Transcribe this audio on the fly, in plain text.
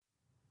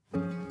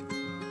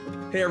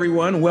Hey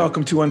everyone,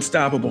 welcome to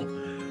Unstoppable.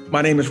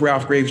 My name is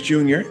Ralph Graves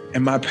Jr.,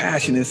 and my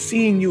passion is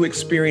seeing you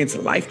experience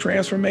life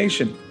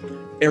transformation.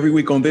 Every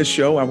week on this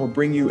show, I will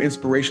bring you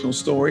inspirational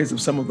stories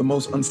of some of the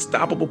most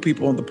unstoppable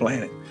people on the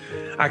planet.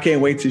 I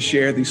can't wait to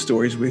share these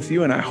stories with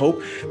you, and I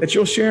hope that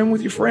you'll share them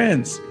with your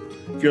friends.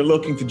 If you're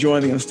looking to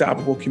join the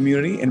Unstoppable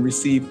community and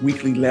receive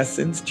weekly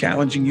lessons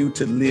challenging you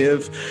to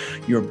live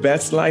your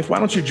best life, why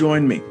don't you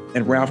join me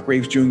at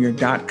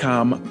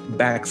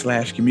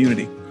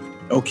ralphgravesjr.com/community.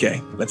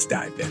 Okay, let's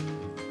dive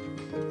in.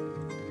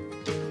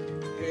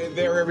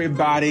 Hey there,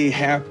 everybody.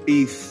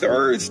 Happy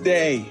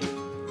Thursday.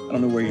 I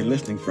don't know where you're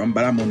listening from,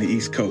 but I'm on the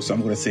East Coast, so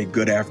I'm going to say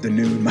good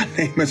afternoon. My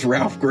name is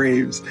Ralph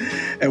Graves,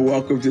 and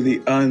welcome to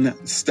the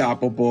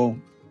Unstoppable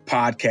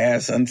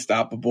podcast,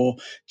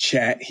 Unstoppable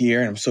chat here.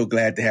 And I'm so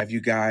glad to have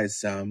you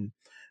guys join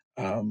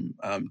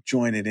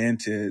it in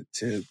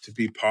to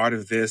be part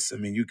of this. I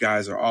mean, you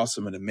guys are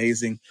awesome and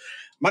amazing.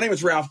 My name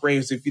is Ralph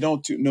Graves. If you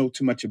don't know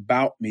too much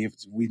about me, if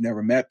we've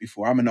never met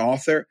before, I'm an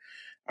author.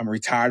 I'm a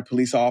retired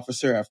police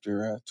officer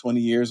after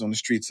 20 years on the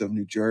streets of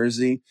New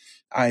Jersey.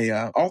 I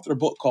authored a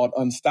book called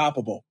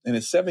Unstoppable, and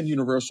it's 7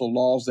 universal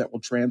laws that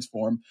will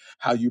transform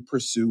how you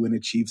pursue and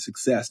achieve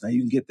success. Now, you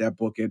can get that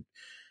book at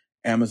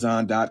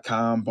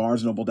Amazon.com,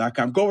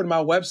 BarnesandNoble.com. Go over to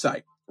my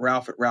website,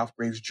 Ralph at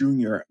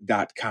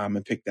RalphGravesJr.com,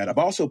 and pick that up.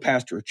 I also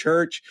pastor a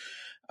church.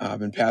 I've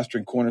been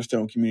pastoring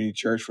Cornerstone Community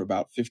Church for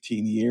about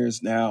 15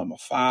 years now. I'm a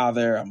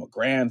father. I'm a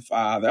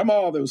grandfather. I'm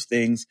all those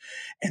things.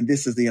 And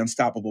this is the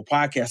Unstoppable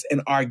podcast.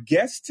 And our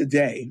guest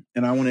today,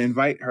 and I want to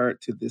invite her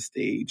to the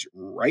stage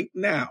right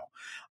now.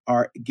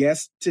 Our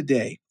guest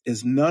today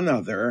is none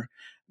other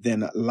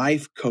than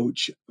life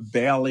coach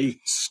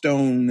Bailey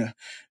Stone.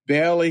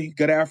 Bailey,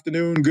 good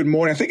afternoon. Good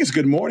morning. I think it's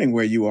good morning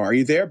where you are. Are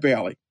you there,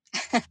 Bailey?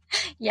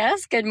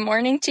 Yes. Good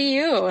morning to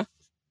you.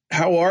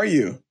 How are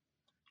you?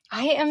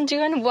 I am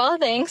doing well,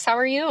 thanks. How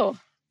are you?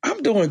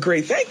 I'm doing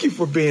great. Thank you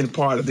for being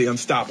part of the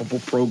Unstoppable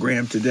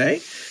program today.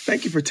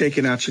 Thank you for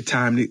taking out your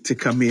time to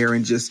come here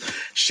and just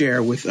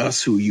share with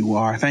us who you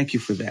are. Thank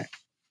you for that.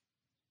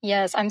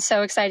 Yes, I'm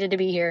so excited to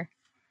be here.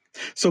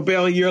 So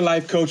Bailey, you're a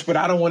life coach, but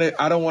I don't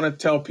want to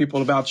tell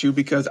people about you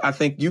because I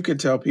think you can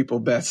tell people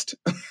best.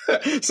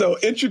 So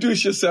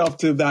introduce yourself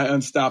to thy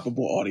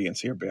Unstoppable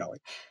audience here, Bailey.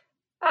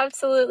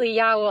 Absolutely.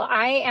 Yeah. Well,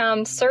 I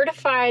am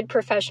certified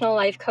professional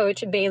life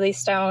coach Bailey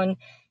Stone,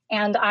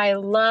 and I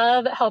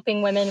love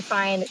helping women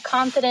find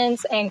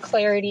confidence and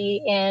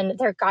clarity in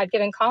their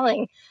God-given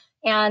calling.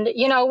 And,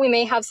 we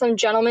may have some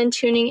gentlemen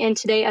tuning in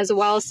today as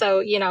well.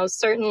 So,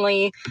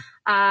 certainly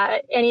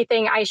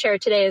anything I share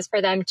today is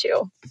for them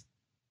too.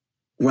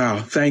 Wow.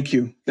 Thank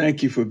you.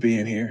 Thank you for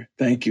being here.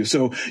 Thank you.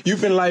 So you've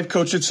been life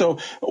coaching. So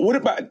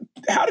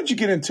how did you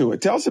get into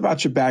it? Tell us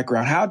about your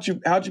background. How'd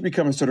you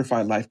become a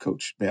certified life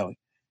coach, Bailey?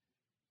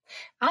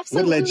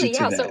 Absolutely. What led you to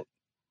that? So,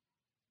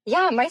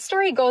 my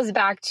story goes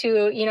back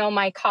to,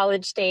 my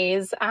college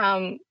days.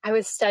 I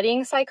was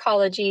studying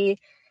psychology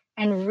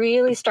and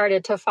really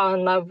started to fall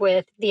in love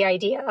with the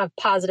idea of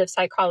positive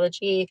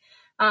psychology,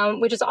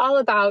 which is all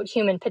about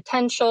human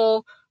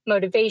potential,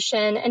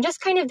 motivation, and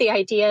just kind of the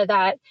idea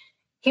that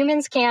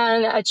humans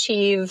can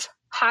achieve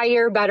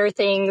higher, better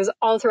things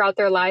all throughout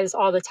their lives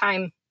all the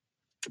time.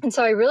 And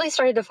so I really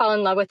started to fall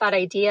in love with that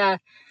idea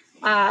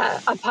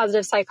of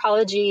positive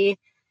psychology.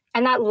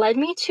 And that led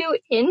me to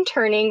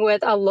interning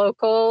with a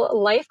local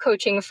life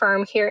coaching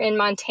firm here in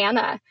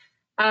Montana.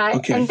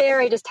 And there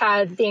I just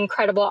had the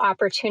incredible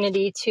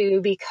opportunity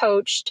to be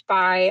coached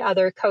by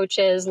other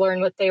coaches,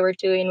 learn what they were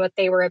doing, what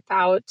they were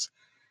about.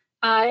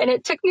 And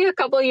it took me a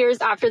couple of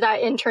years after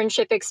that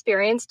internship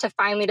experience to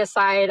finally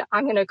decide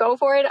I'm going to go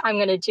for it. I'm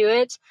going to do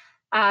it.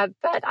 But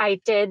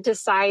I did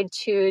decide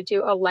to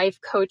do a life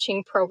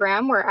coaching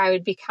program where I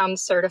would become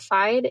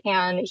certified.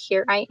 And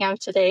here I am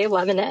today,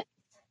 loving it.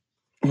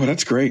 Well,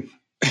 that's great.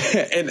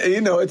 And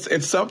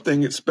it's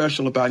something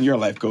special about your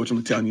life coach.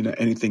 I'm telling you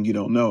anything you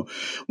don't know.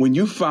 When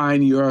you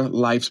find your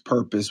life's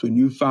purpose, when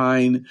you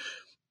find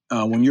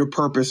when your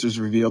purpose is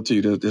revealed to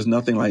you, there's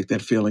nothing like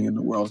that feeling in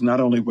the world. It's not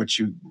only what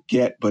you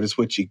get, but it's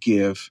what you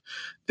give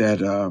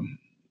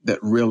that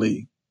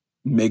really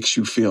makes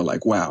you feel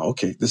like, wow,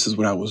 okay, this is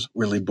what I was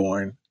really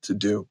born to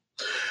do.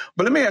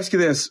 But let me ask you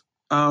this.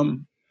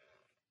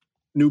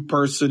 New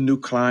person, new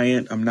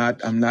client. I'm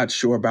not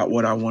sure about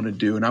what I want to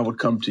do. And I would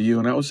come to you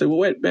and I would say, well,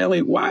 wait,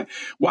 Bailey, why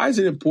is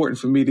it important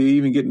for me to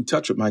even get in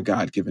touch with my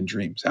God-given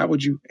dreams? How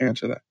would you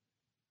answer that?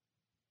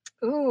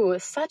 Ooh,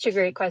 such a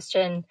great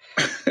question.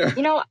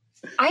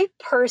 I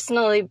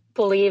personally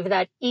believe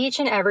that each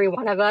and every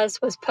one of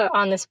us was put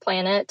on this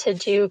planet to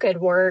do good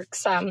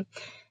works.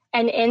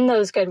 And in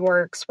those good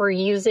works, we're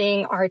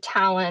using our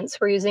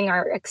talents, we're using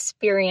our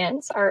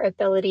experience, our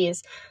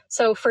abilities.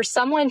 So for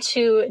someone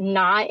to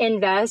not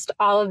invest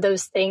all of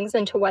those things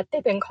into what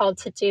they've been called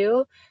to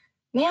do,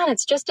 man,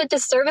 it's just a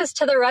disservice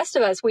to the rest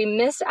of us. We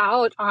miss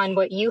out on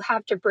what you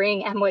have to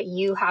bring and what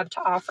you have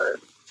to offer.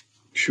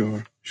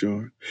 Sure.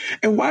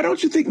 And why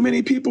don't you think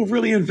many people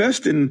really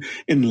invest in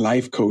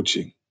life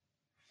coaching?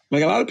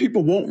 Like a lot of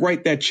people won't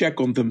write that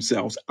check on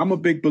themselves. I'm a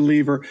big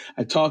believer.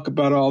 I talk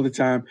about it all the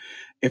time.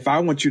 If I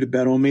want you to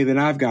bet on me, then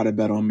I've got to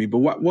bet on me. But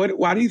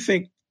why do you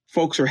think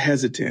folks are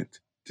hesitant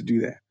to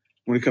do that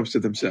when it comes to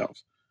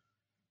themselves?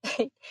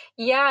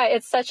 Yeah,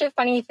 it's such a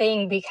funny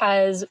thing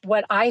because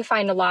what I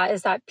find a lot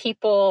is that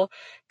people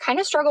kind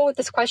of struggle with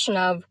this question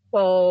of,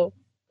 well,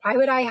 why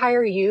would I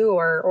hire you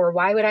or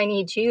why would I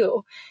need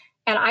you?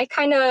 And I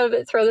kind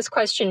of throw this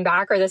question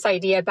back or this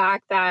idea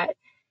back that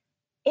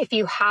if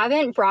you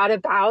haven't brought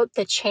about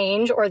the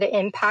change or the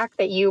impact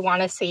that you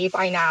want to see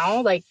by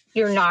now, like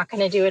you're not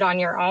going to do it on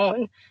your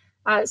own.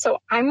 So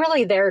I'm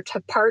really there to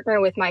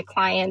partner with my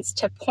clients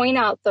to point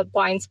out the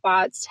blind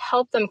spots, to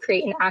help them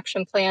create an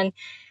action plan,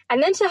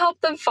 and then to help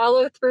them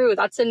follow through.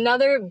 That's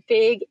another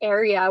big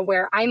area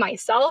where I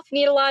myself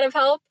need a lot of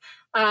help.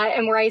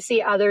 And where I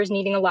see others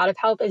needing a lot of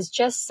help is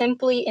just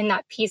simply in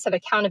that piece of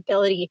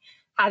accountability,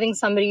 having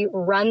somebody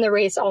run the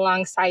race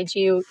alongside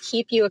you,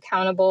 keep you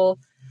accountable,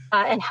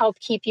 and help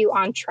keep you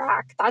on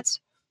track. That's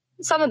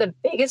some of the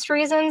biggest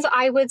reasons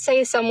I would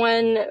say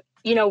someone,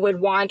 would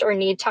want or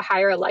need to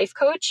hire a life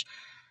coach.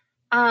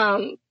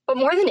 But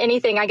more than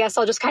anything, I guess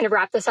I'll just kind of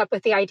wrap this up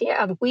with the idea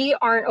of we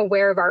aren't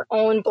aware of our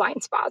own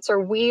blind spots,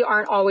 or we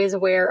aren't always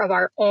aware of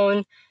our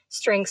own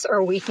strengths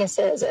or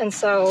weaknesses. And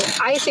so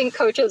I think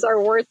coaches are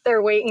worth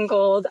their weight in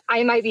gold.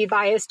 I might be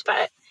biased,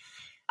 but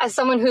as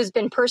someone who's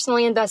been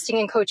personally investing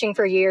in coaching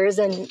for years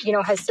and,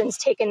 has since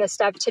taken the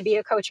step to be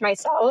a coach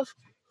myself,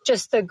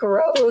 just the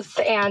growth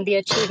and the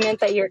achievement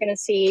that you're going to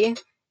see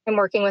in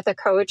working with a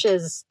coach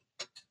is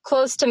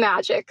close to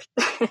magic.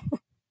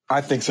 I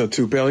think so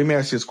too. Bill, let me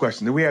ask you this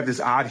question. We have this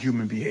odd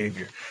human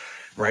behavior,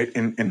 right?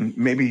 And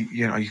maybe,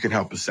 you can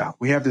help us out.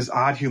 We have this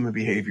odd human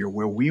behavior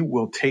where we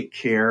will take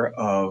care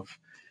of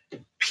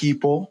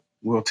people.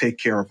 We'll take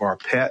care of our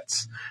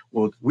pets.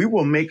 We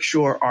will make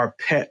sure our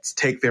pets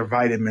take their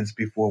vitamins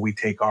before we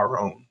take our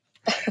own.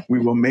 We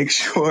will make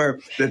sure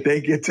that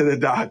they get to the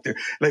doctor.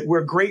 Like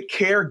we're great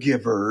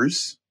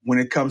caregivers when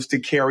it comes to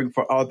caring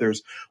for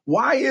others.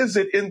 Why is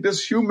it in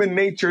this human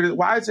nature?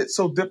 Why is it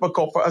so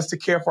difficult for us to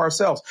care for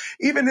ourselves?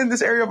 Even in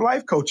this area of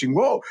life coaching,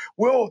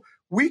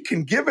 we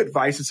can give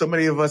advice and so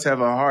many of us have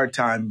a hard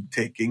time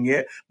taking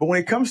it. But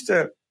when it comes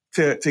to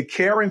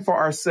caring for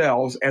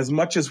ourselves as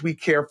much as we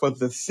care for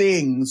the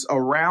things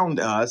around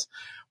us,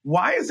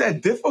 why is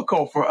that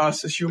difficult for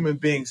us as human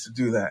beings to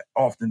do that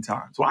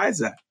oftentimes? Why is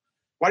that?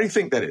 Why do you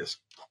think that is?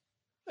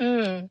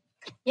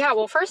 Yeah,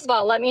 well, first of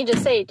all, let me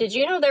just say, did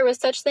you know there was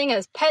such thing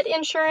as pet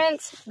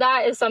insurance?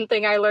 That is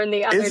something I learned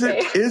the other day.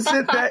 Is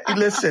it that?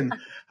 Listen,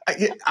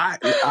 I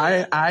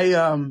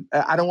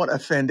don't want to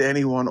offend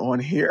anyone on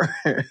here,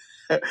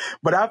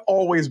 but I've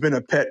always been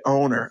a pet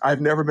owner. I've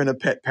never been a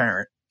pet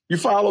parent. You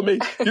follow me?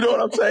 You know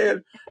what I'm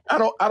saying? I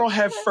don't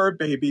have fur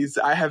babies.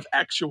 I have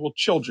actual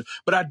children,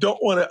 but I don't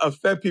want to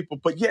offend people.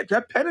 But yet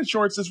that pet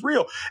insurance is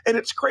real. And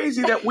it's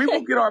crazy that we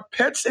will get our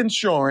pets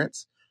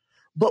insurance,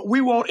 but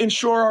we won't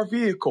insure our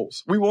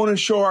vehicles. We won't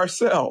insure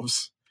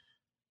ourselves.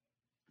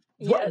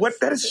 Yes. What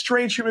that is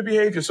strange human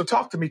behavior. So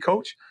talk to me,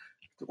 Coach.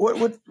 Why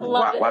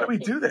do we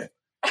do that?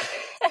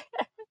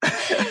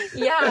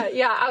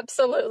 Yeah,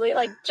 absolutely.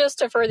 Like just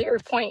to further your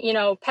point,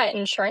 pet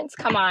insurance,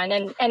 come on.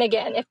 And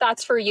again, if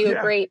that's for you,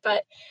 great.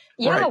 But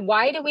right.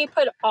 Why do we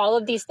put all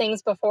of these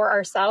things before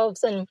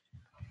ourselves? And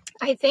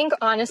I think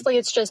honestly,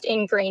 it's just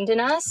ingrained in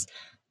us,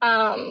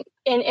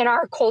 in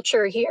our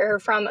culture here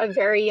from a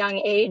very young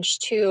age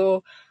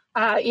to,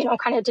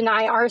 kind of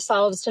deny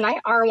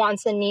our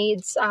wants and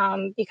needs,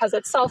 because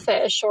it's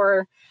selfish.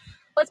 Or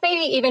let's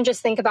maybe even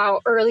just think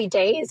about early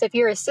days. If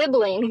you're a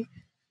sibling,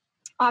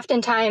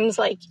 oftentimes,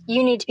 like,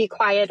 you need to be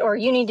quiet or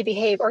you need to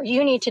behave or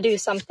you need to do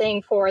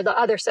something for the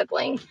other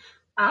sibling,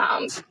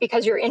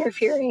 because you're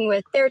interfering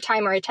with their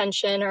time or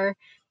attention. Or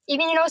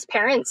even, as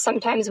parents,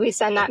 sometimes we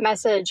send that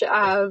message to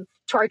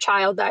our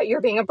child that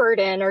you're being a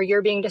burden or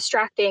you're being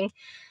distracting.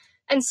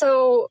 And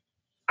so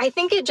I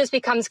think it just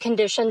becomes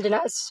conditioned in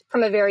us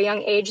from a very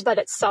young age that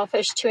it's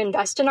selfish to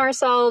invest in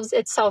ourselves.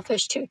 It's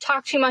selfish to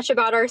talk too much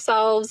about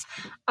ourselves.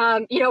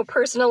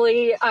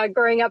 Personally,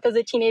 growing up as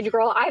a teenage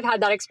girl, I've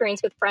had that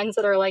experience with friends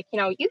that are like,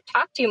 you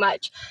talk too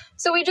much.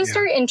 So we just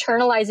start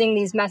internalizing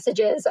these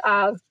messages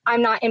of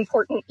I'm not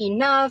important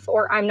enough,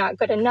 or I'm not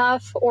good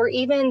enough, or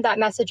even that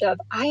message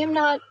of I am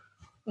not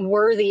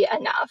worthy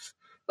enough.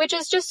 Which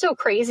is just so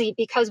crazy,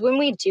 because when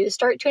we do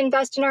start to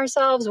invest in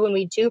ourselves, when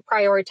we do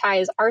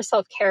prioritize our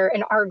self-care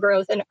and our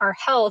growth and our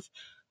health,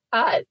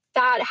 that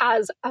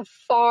has a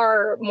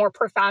far more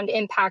profound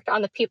impact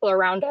on the people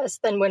around us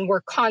than when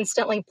we're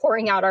constantly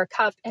pouring out our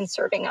cup and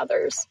serving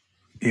others.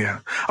 Yeah.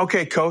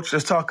 Okay, Coach,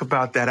 let's talk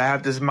about that. I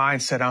have this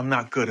mindset. I'm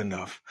not good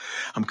enough.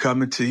 I'm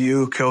coming to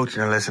you, Coach.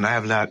 And listen, I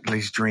have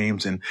these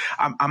dreams, and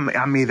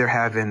I'm either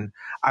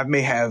I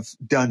may have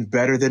done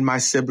better than my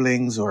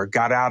siblings or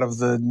got out of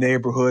the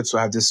neighborhood. So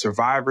I have this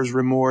survivor's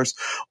remorse,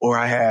 or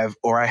I have,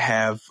 what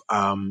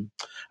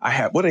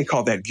do they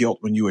call that guilt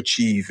when you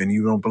achieve and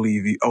you don't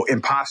believe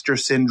imposter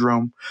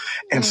syndrome.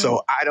 And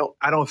so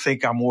I don't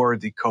think I'm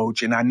worthy,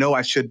 Coach. And I know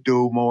I should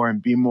do more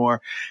and be more.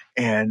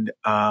 And,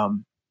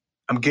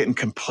 I'm getting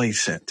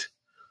complacent.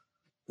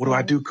 What do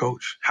I do,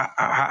 coach?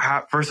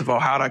 How, first of all,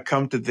 how did I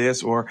come to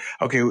this? Or,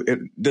 okay, it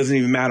doesn't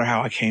even matter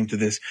how I came to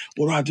this.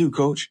 What do I do,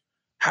 coach?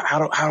 How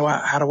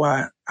do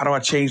I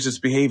change this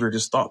behavior,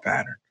 this thought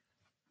pattern?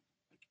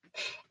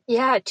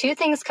 Yeah, two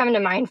things come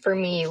to mind for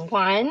me.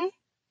 One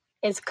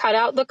is cut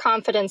out the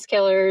confidence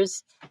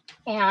killers.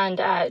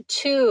 And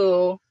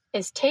two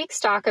is take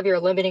stock of your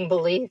limiting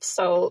beliefs.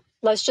 So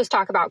let's just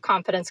talk about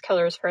confidence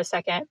killers for a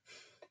second.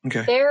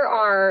 Okay. There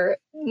are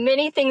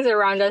many things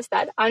around us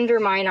that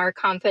undermine our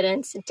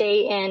confidence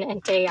day in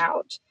and day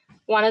out.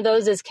 One of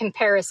those is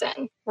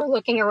comparison. We're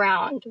looking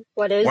around.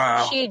 What is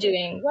she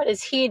doing? What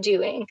is he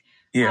doing?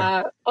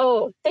 Yeah.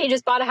 Oh, they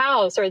just bought a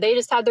house, or they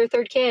just had their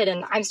third kid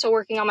and I'm still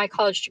working on my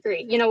college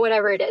degree. You know,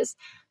 whatever it is.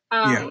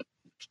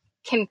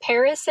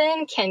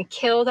 Comparison can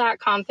kill that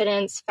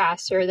confidence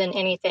faster than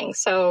anything.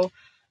 So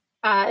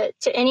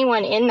to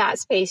anyone in that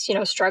space, you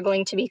know,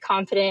 struggling to be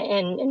confident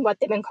in what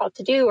they've been called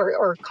to do,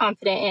 or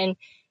confident in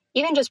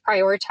even just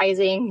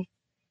prioritizing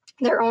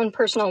their own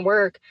personal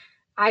work,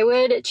 I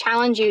would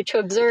challenge you to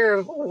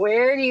observe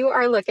where you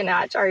are looking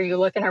at. Are you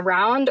looking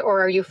around,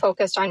 or are you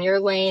focused on your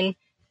lane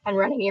and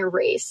running your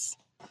race?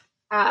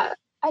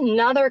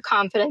 Another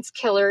confidence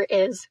killer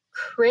is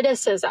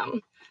criticism.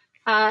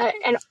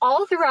 And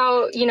all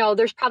throughout, you know,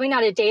 there's probably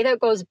not a day that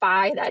goes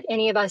by that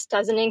any of us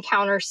doesn't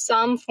encounter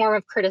some form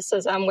of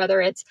criticism, whether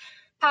it's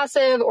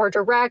passive or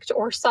direct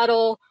or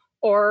subtle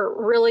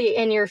or really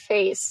in your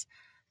face.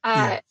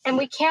 And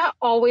we can't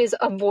always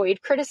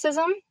avoid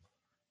criticism,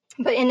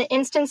 but in the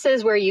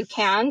instances where you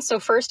can, so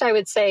first I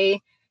would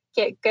say,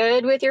 get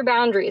good with your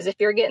boundaries. If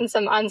you're getting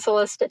some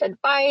unsolicited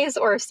advice,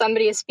 or if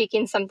somebody is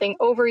speaking something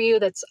over you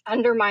that's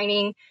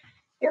undermining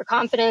your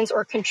confidence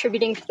or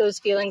contributing to those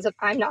feelings of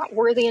I'm not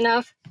worthy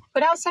enough,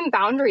 put out some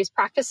boundaries,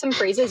 practice some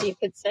phrases you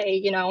could say,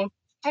 you know,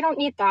 I don't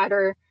need that,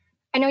 or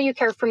I know you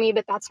care for me,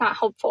 but that's not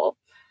helpful.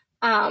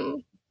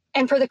 And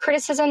for the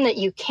criticism that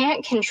you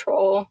can't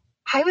control,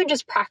 I would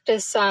just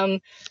practice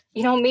some,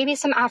 you know, maybe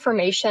some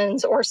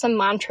affirmations or some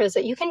mantras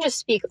that you can just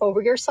speak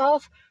over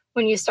yourself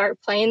when you start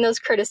playing those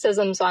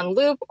criticisms on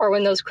loop, or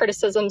when those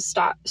criticisms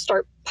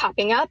start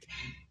popping up,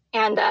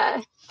 and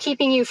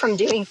keeping you from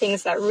doing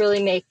things that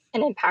really make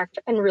an impact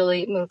and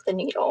really move the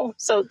needle.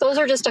 So those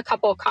are just a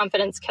couple of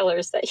confidence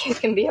killers that you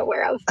can be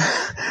aware of.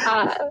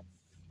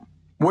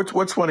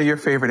 What's one of your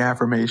favorite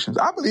affirmations?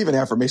 I believe in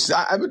affirmations.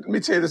 Let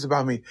me tell you this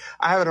about me.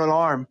 I have an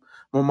alarm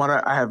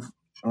I have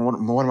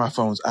on one of my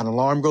phones. An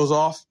alarm goes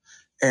off,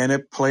 and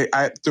it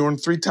during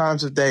 3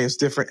 times a day. It's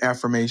different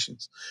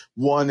affirmations.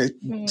 One at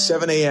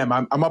 7 a.m.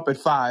 I'm up at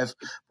 5,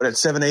 but at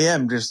 7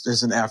 a.m.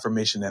 there's an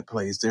affirmation that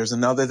plays. There's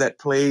another that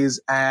plays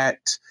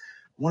at,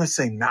 I want to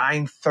say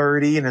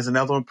 9:30, and there's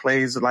another one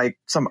plays like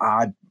some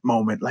odd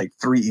moment, like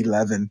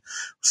 3:11,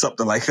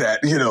 something like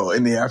that, you know,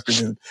 in the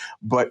afternoon.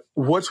 But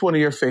what's one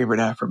of your favorite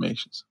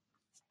affirmations?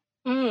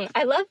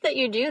 I love that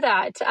you do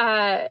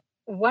that.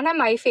 One of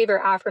my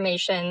favorite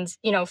affirmations,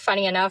 you know,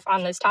 funny enough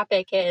on this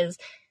topic, is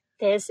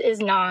this is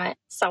not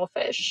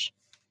selfish.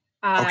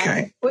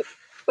 Okay.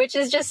 Which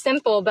is just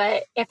simple,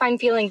 but if I'm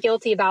feeling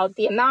guilty about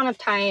the amount of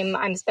time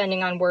I'm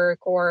spending on work,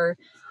 or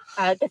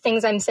the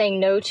things I'm saying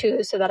no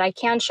to so that I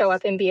can show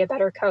up and be a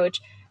better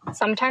coach,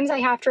 sometimes I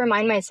have to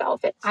remind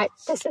myself,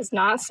 this is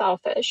not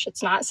selfish.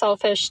 It's not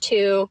selfish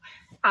to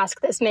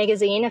ask this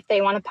magazine if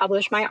they want to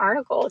publish my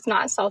article. It's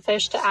not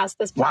selfish to ask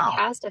this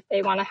podcast if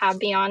they want to have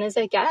me on as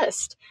a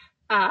guest.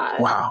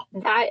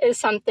 That is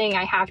something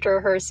I have to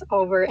rehearse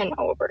over and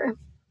over.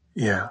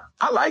 Yeah,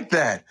 I like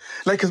that.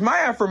 Like, because my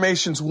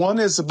affirmations, one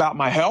is about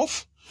my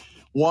health.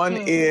 One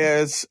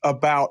is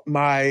about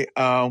my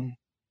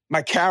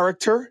my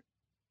character.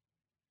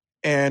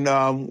 And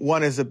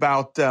one is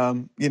about,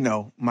 you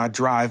know, my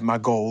drive, my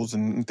goals,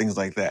 and things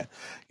like that,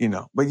 you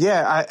know. But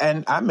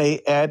yeah, I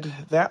may add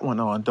that one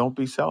on. Don't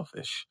be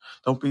selfish.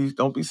 Don't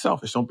be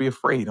selfish. Don't be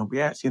afraid. Don't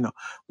be asked, you know.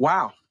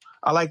 Wow.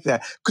 I like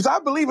that, because I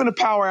believe in the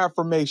power of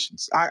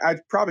affirmations. I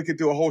probably could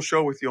do a whole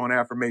show with you on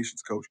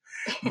affirmations, Coach.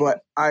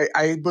 But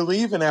I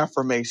believe in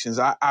affirmations.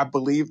 I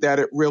believe that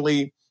it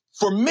really,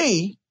 for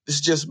me, this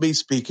is just me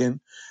speaking,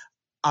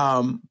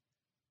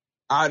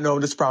 I know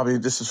this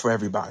is for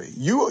everybody.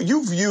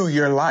 You view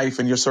your life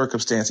and your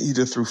circumstance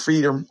either through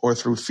freedom or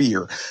through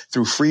fear,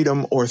 through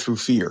freedom or through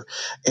fear.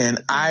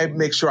 And I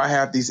make sure I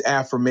have these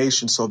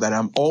affirmations so that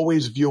I'm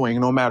always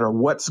viewing, no matter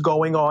what's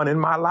going on in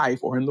my life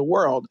or in the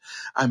world,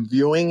 I'm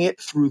viewing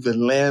it through the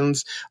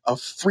lens of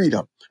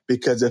freedom.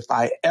 Because if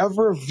I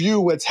ever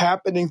view what's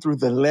happening through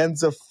the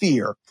lens of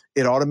fear,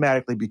 it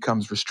automatically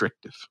becomes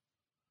restrictive.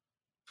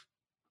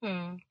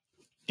 Yeah.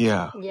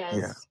 Yes.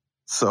 Yeah.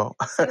 So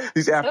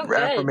these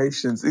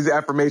affirmations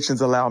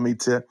allow me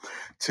to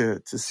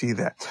see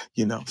that,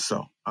 you know,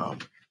 so,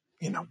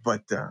 you know,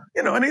 but,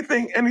 you know,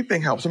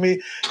 anything helps. I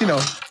mean, you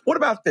know, what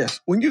about this?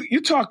 When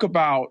you talk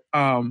about,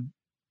 I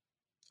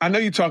know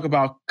you talk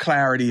about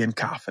clarity and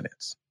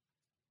confidence,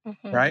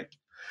 right?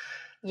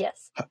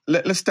 Yes.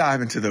 Let's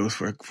dive into those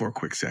for a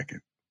quick second.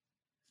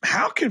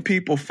 how can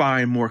people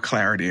find more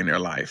clarity in their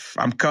life?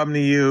 I'm coming to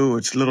you.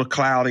 It's a little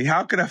cloudy.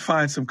 How can I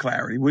find some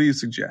clarity? What do you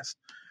suggest?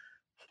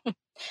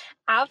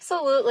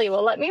 Absolutely.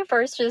 Well, let me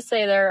first just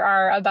say there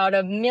are about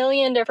a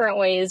million different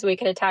ways we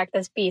could attack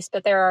this beast,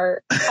 but there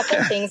are a couple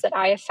of things that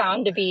I have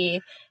found to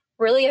be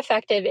really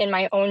effective in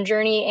my own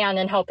journey and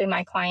in helping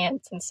my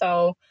clients. And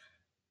so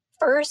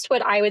first,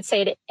 what I would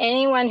say to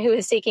anyone who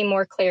is seeking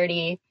more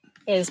clarity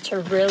is to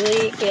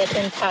really get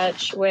in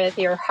touch with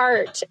your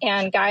heart.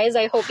 And guys,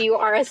 I hope you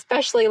are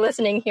especially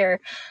listening here.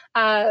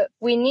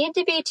 We need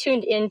to be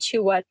tuned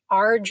into what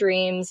our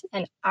dreams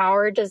and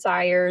our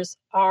desires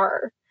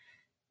are.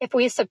 If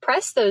we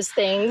suppress those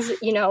things,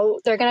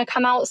 they're going to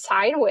come out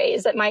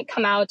sideways. It might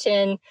come out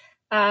in,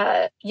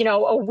 a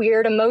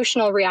weird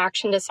emotional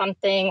reaction to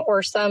something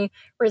or some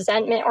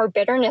resentment or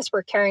bitterness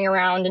we're carrying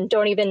around and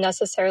don't even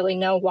necessarily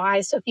know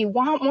why. So if you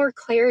want more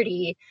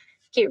clarity,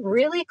 get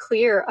really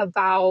clear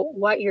about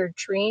what your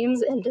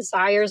dreams and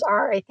desires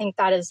are. I think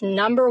that is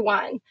number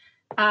one.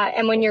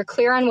 And when you're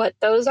clear on what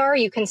those are,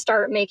 you can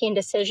start making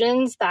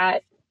decisions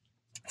that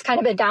it's kind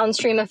of a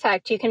downstream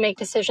effect. You can make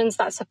decisions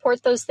that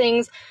support those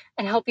things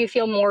and help you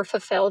feel more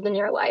fulfilled in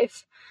your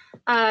life.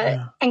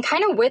 And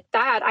kind of with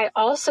that, I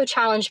also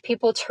challenge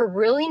people to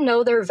really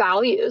know their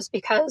values,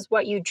 because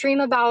what you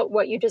dream about,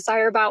 what you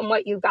desire about, and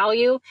what you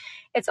value,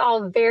 it's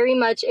all very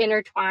much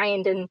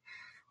intertwined. And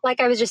like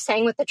I was just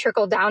saying with the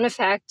trickle down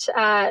effect,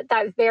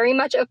 that very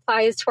much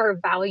applies to our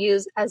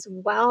values as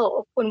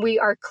well. When we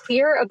are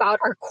clear about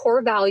our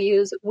core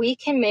values, we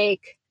can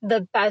make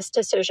the best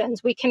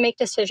decisions. We can make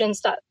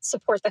decisions that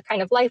support the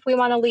kind of life we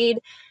want to lead,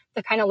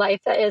 the kind of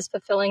life that is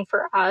fulfilling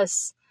for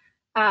us.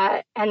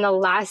 And the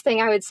last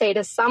thing I would say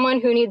to someone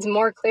who needs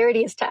more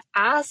clarity is to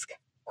ask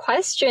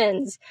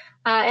questions,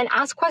 and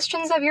ask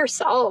questions of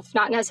yourself,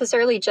 not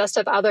necessarily just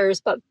of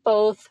others, but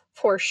both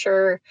for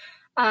sure.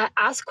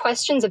 Ask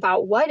questions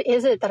about what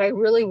is it that I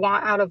really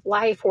want out of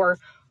life, or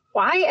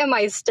why am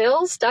I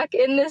still stuck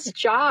in this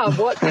job?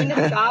 What kind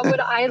of job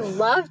would I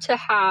love to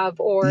have?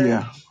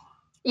 Or,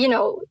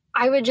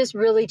 I would just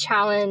really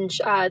challenge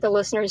the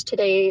listeners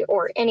today,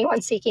 or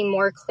anyone seeking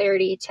more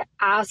clarity, to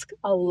ask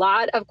a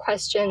lot of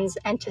questions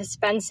and to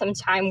spend some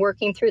time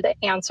working through the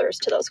answers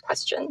to those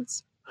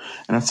questions.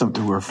 And that's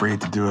something we're afraid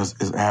to do, is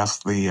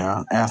ask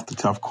the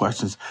tough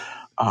questions.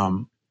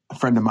 A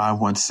friend of mine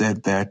once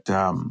said that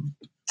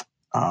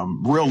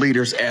real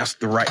leaders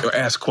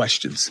ask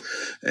questions.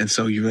 And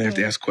so you have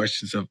to ask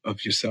questions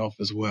of yourself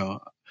as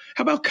well.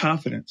 How about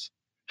confidence?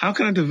 How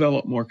can I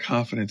develop more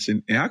confidence?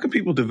 And how can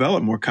people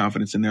develop more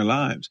confidence in their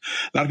lives?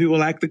 A lot of people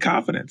lack the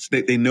confidence.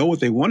 They know what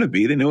they want to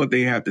be. They know what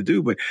they have to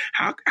do. But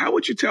how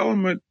would you tell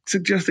them or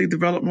suggest they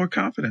develop more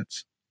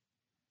confidence?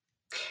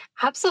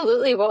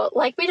 Absolutely. Well,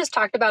 like we just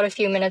talked about a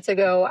few minutes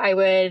ago, I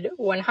would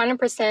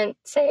 100%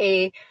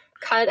 say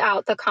cut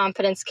out the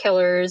confidence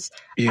killers,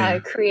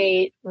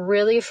 create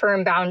really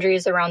firm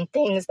boundaries around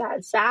things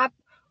that zap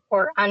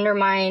or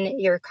undermine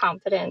your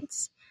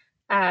confidence.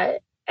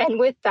 And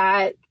with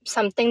that,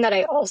 something that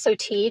I also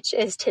teach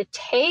is to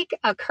take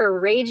a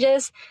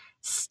courageous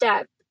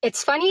step.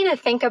 It's funny to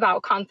think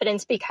about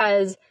confidence,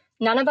 because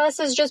none of us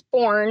is just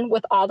born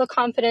with all the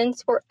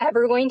confidence we're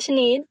ever going to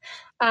need.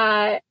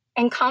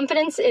 And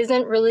confidence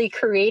isn't really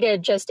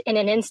created just in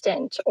an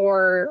instant,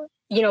 or,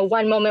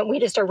 one moment we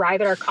just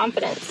arrive at our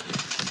confidence.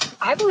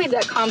 I believe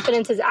that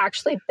confidence is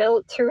actually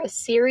built through a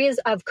series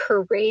of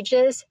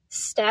courageous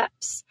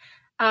steps.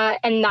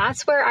 And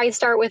that's where I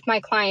start with my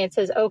clients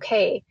is,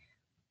 okay,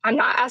 I'm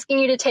not asking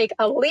you to take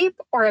a leap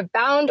or a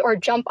bound or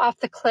jump off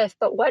the cliff,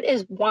 but what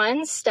is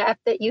one step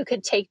that you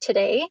could take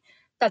today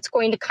that's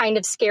going to kind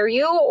of scare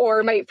you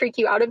or might freak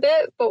you out a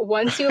bit? But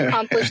once you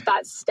accomplish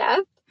that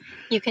step,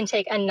 you can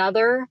take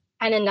another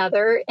and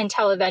another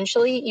until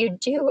eventually you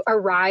do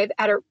arrive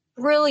at a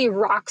really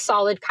rock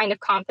solid kind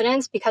of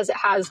confidence, because it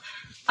has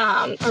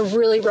a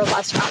really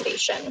robust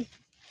foundation.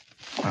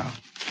 Wow.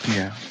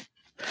 Yeah.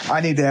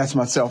 I need to ask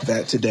myself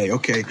that today.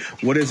 Okay.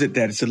 What is it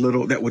that it's a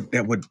little that would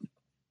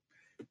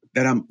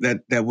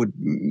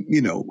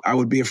I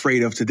would be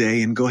afraid of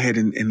today, and go ahead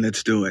and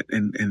let's do it.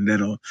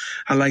 And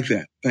I like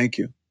that. Thank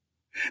you.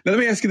 Now, let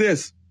me ask you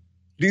this.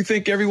 Do you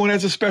think everyone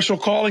has a special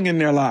calling in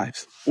their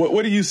lives?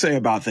 What do you say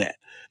about that?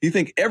 Do you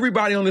think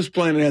everybody on this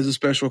planet has a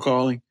special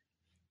calling?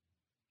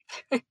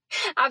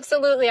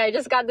 Absolutely. I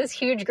just got this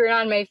huge grin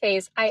on my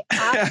face. I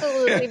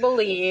absolutely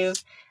believe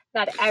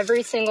that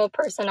every single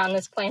person on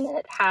this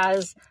planet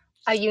has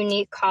a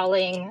unique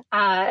calling.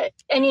 And,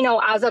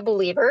 as a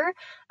believer,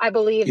 I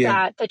believe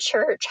that the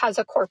church has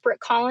a corporate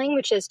calling,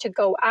 which is to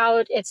go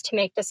out, it's to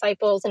make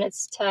disciples, and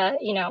it's to,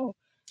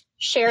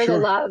 share the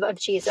love of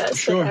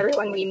Jesus with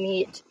everyone we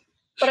meet.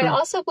 But I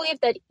also believe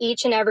that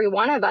each and every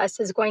one of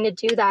us is going to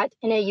do that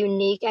in a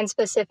unique and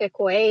specific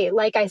way.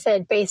 Like I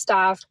said, based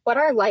off what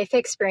our life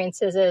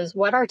experiences is,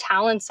 what our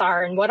talents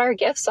are, and what our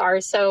gifts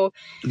are. So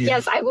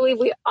yes, I believe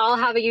we all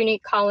have a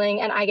unique calling,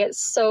 and I get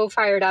so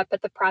fired up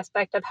at the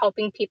prospect of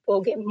helping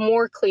people get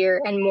more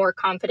clear and more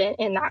confident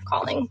in that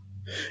calling.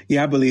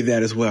 Yeah, I believe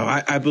that as well.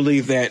 I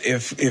believe that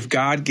if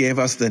God gave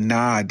us the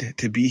nod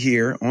to be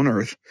here on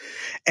earth,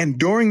 and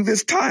during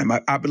this time,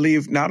 I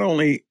believe not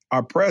only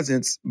our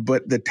presence,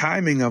 but the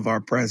timing of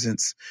our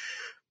presence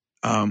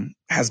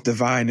has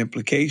divine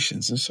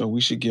implications. And so we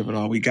should give it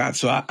all we got.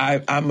 So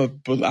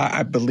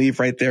I believe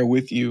right there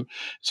with you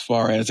as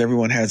far as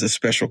everyone has a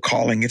special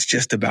calling. It's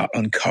just about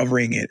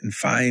uncovering it and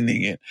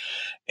finding it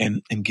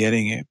and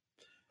getting it.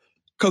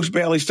 Coach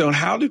Bailey Stone,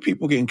 how do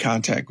people get in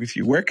contact with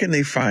you? Where can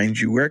they find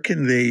you? Where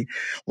can they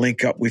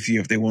link up with you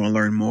if they want to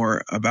learn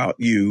more about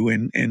you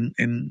and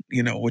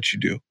you know what you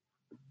do?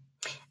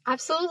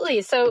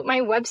 Absolutely. So my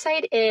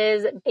website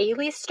is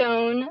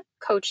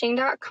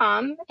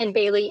baileystonecoaching.com, and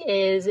Bailey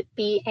is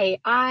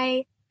Bailey.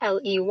 And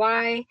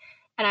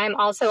I'm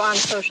also on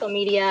social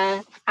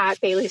media at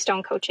Bailey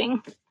Stone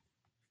Coaching.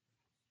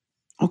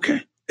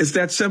 Okay. It's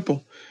that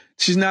simple.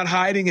 She's not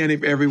hiding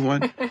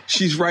everyone.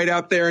 She's right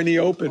out there in the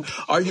open.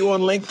 Are you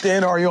on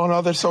LinkedIn? Are you on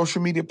other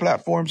social media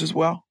platforms as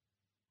well?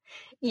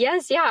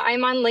 Yes. Yeah.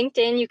 I'm on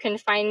LinkedIn. You can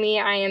find me.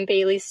 I am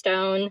Bailey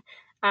Stone.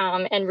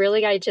 And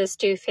really, I just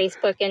do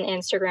Facebook and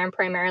Instagram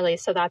primarily.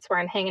 So that's where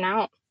I'm hanging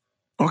out.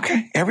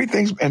 Okay.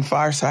 Everything's in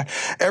Fireside.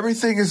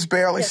 Everything is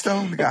Bailey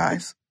Stone,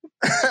 guys.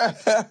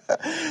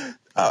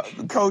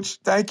 Coach,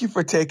 thank you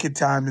for taking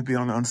time to be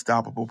on the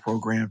Unstoppable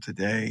program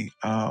today.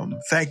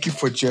 Thank you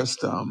for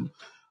just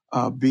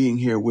being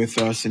here with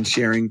us and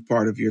sharing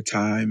part of your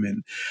time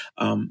and,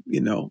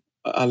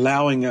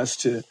 allowing us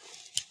to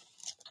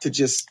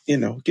just,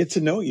 get to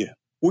know you.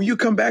 Will you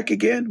come back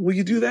again? Will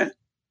you do that?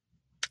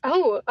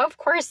 Oh, of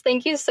course.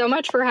 Thank you so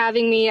much for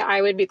having me.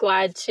 I would be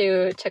glad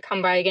to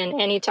come by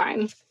again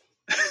anytime.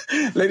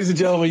 Ladies and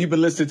gentlemen, you've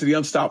been listening to the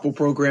Unstoppable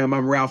program.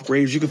 I'm Ralph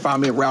Graves. You can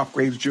find me at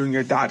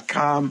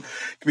ralphgravesjr.com. You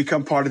can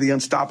become part of the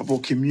Unstoppable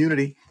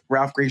community,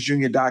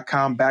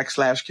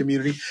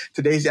 ralphgravesjr.com/community.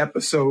 Today's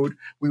episode,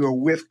 we were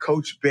with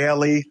Coach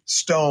Bailey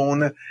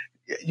Stone.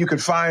 You can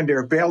find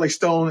her, Bailey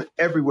Stone,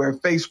 everywhere,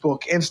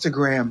 Facebook,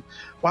 Instagram.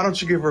 Why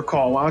don't you give her a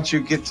call? Why don't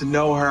you get to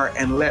know her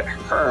and let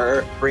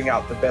her bring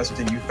out the best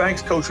in you?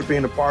 Thanks, Coach, for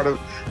being a part of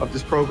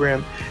this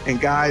program. And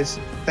guys,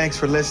 thanks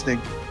for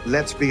listening.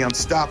 Let's be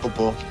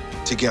unstoppable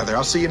together.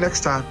 I'll see you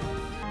next time.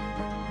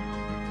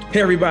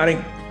 Hey, everybody.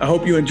 I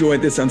hope you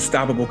enjoyed this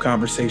unstoppable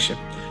conversation.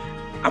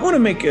 I want to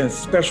make a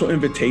special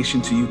invitation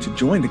to you to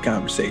join the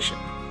conversation.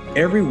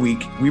 Every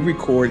week, we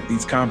record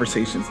these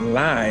conversations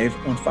live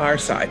on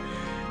Fireside.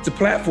 It's a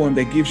platform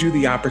that gives you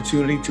the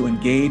opportunity to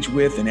engage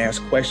with and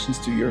ask questions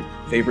to your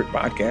favorite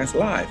podcast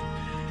live.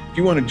 If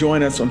you want to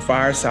join us on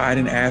Fireside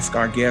and ask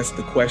our guests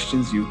the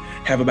questions you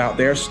have about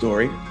their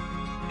story,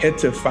 head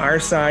to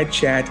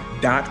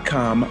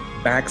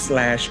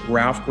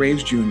firesidechat.com/Ralph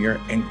Graves Jr.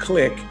 and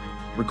click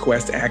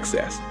Request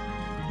Access.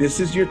 This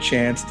is your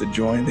chance to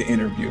join the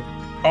interview.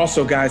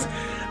 Also, guys,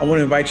 I want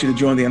to invite you to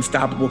join the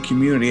Unstoppable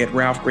community at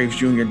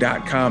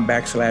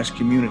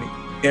ralphgravesjr.com/community.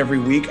 Every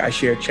week, I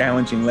share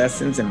challenging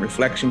lessons and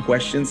reflection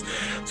questions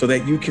so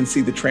that you can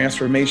see the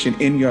transformation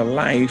in your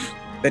life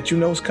that you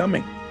know is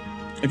coming.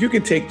 If you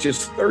can take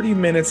just 30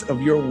 minutes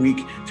of your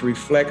week to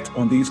reflect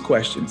on these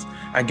questions,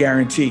 I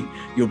guarantee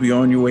you'll be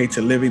on your way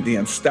to living the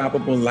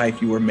unstoppable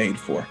life you were made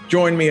for.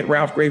 Join me at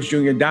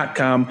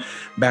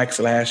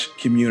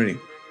ralphgravesjr.com/community.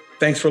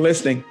 Thanks for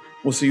listening.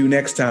 We'll see you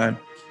next time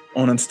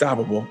on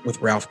Unstoppable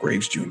with Ralph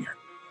Graves Jr.